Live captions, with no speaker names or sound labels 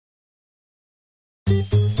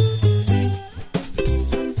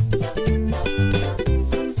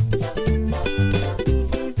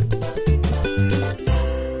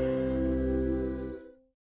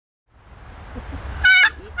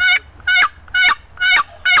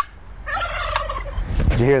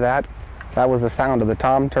you hear that? That was the sound of the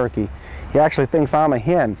tom turkey. He actually thinks I'm a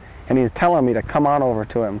hen, and he's telling me to come on over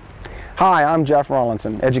to him. Hi, I'm Jeff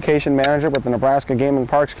Rawlinson, Education Manager with the Nebraska Game and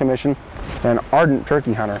Parks Commission and an ardent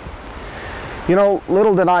turkey hunter. You know,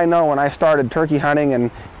 little did I know when I started turkey hunting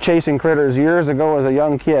and chasing critters years ago as a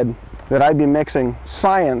young kid that I'd be mixing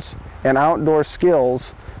science and outdoor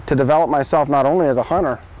skills to develop myself not only as a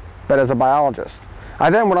hunter, but as a biologist. I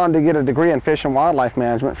then went on to get a degree in fish and wildlife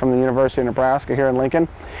management from the University of Nebraska here in Lincoln,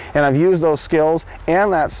 and I've used those skills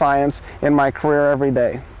and that science in my career every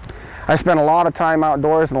day. I spent a lot of time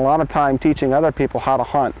outdoors and a lot of time teaching other people how to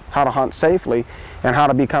hunt safely, and how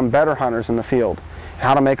to become better hunters in the field,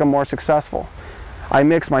 how to make them more successful. I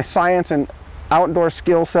mix my science and outdoor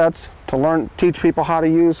skill sets to teach people how to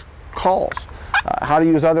use calls, how to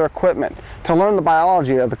use other equipment, to learn the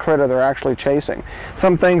biology of the critter they're actually chasing.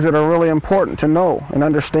 Some things that are really important to know and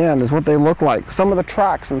understand is what they look like, some of the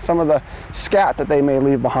tracks and some of the scat that they may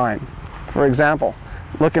leave behind. For example,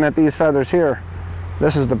 looking at these feathers here,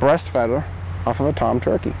 this is the breast feather off of a tom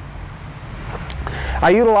turkey. I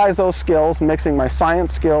utilize those skills, mixing my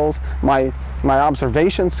science skills, my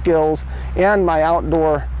observation skills, and my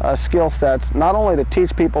outdoor skill sets, not only to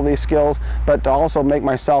teach people these skills, but to also make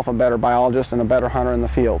myself a better biologist and a better hunter in the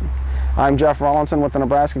field. I'm Jeff Rawlinson with the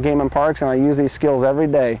Nebraska Game and Parks, and I use these skills every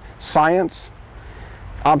day. Science,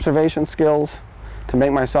 observation skills, to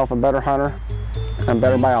make myself a better hunter and a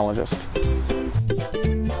better biologist.